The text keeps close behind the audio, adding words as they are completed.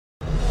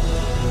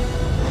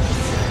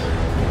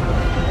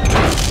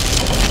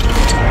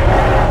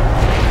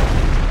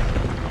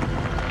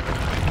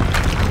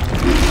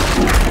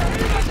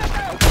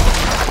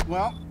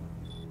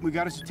we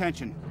got his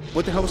attention.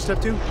 What the hell was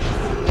step 2?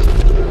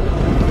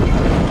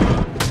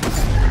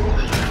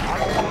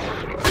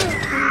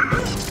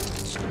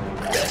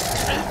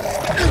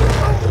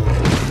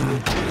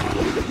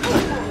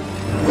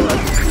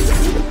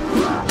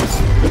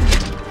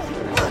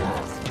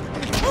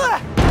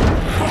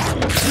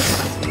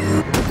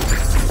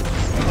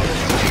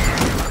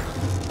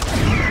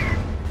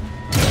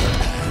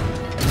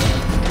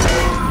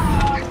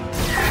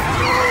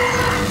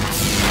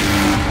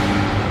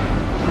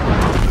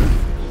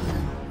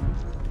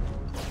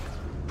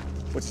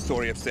 What's the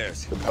story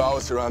upstairs? The power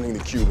surrounding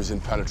the cube is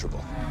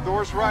impenetrable.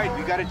 Thor's right.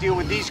 We got to deal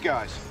with these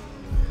guys.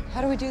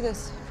 How do we do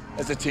this?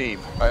 As a team.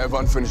 I have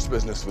unfinished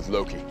business with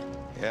Loki.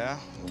 Yeah?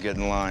 We'll get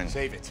in line.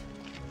 Save it.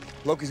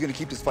 Loki's gonna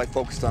keep this fight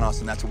focused on us,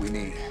 and that's what we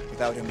need.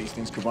 Without him, these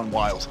things could run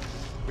wild.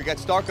 We got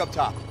Stark up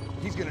top.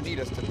 He's gonna need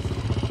us to...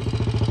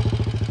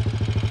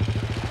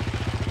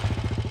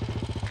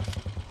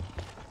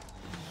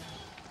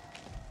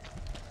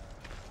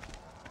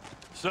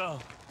 So,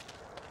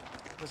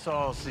 this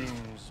all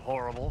seems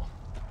horrible.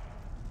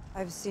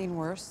 I've seen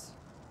worse.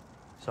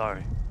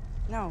 Sorry.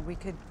 No, we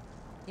could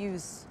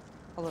use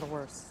a little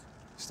worse.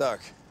 Stark,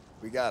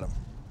 we got him.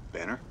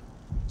 Banner?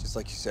 Just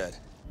like you said.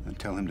 Then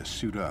tell him to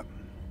suit up.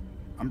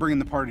 I'm bringing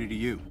the party to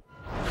you.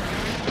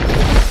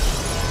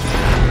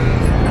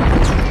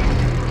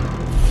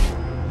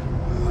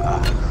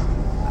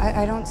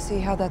 I don't see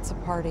how that's a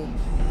party.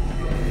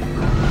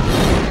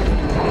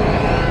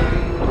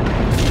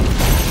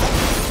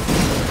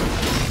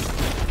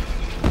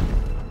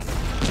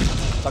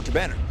 Dr.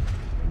 Banner.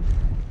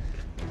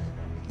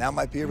 Now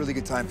might be a really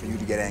good time for you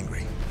to get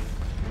angry.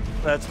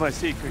 That's my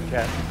secret,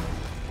 Captain.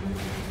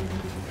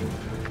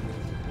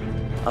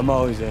 I'm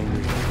always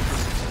angry.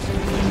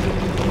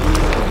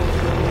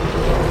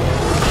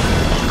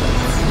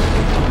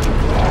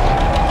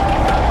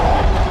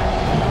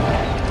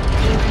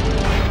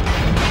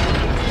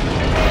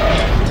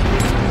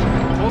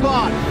 Hold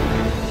on.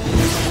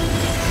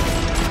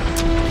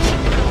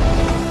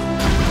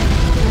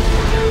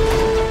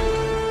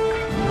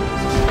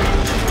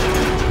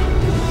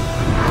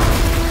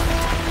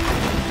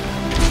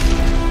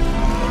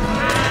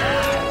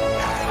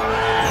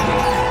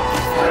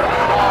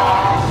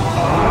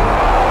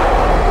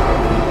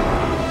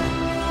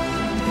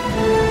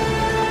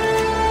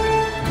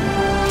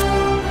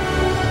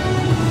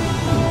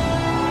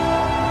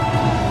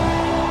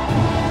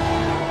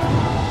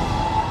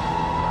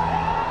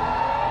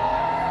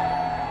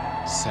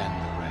 Send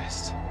the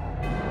rest.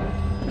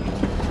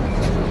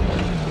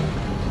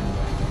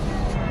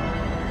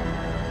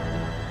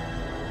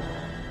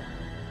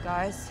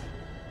 Guys?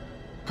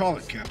 Call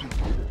it, Captain.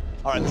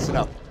 All right, listen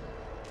up.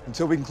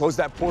 Until we can close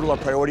that portal, our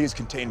priority is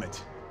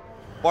containment.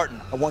 Barton,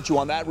 I want you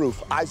on that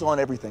roof, eyes on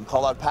everything.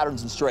 Call out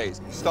patterns and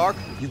strays. Stark,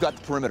 you got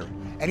the perimeter.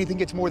 Anything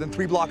gets more than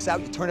 3 blocks out,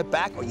 you turn it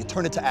back or you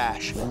turn it to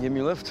ash. Can you give me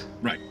a lift?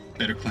 Right.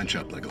 Better clench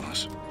up,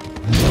 Legolas.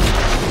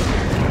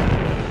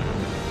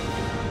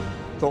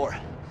 Thor,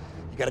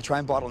 you gotta try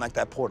and bottleneck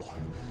that portal.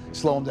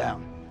 Slow him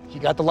down. You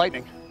got the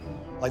lightning.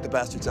 Light the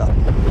bastards up.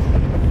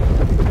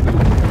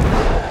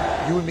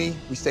 You and me,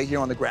 we stay here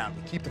on the ground.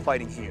 We keep the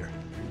fighting here.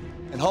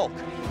 And Hulk.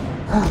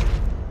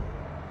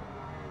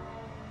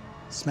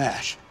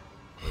 Smash.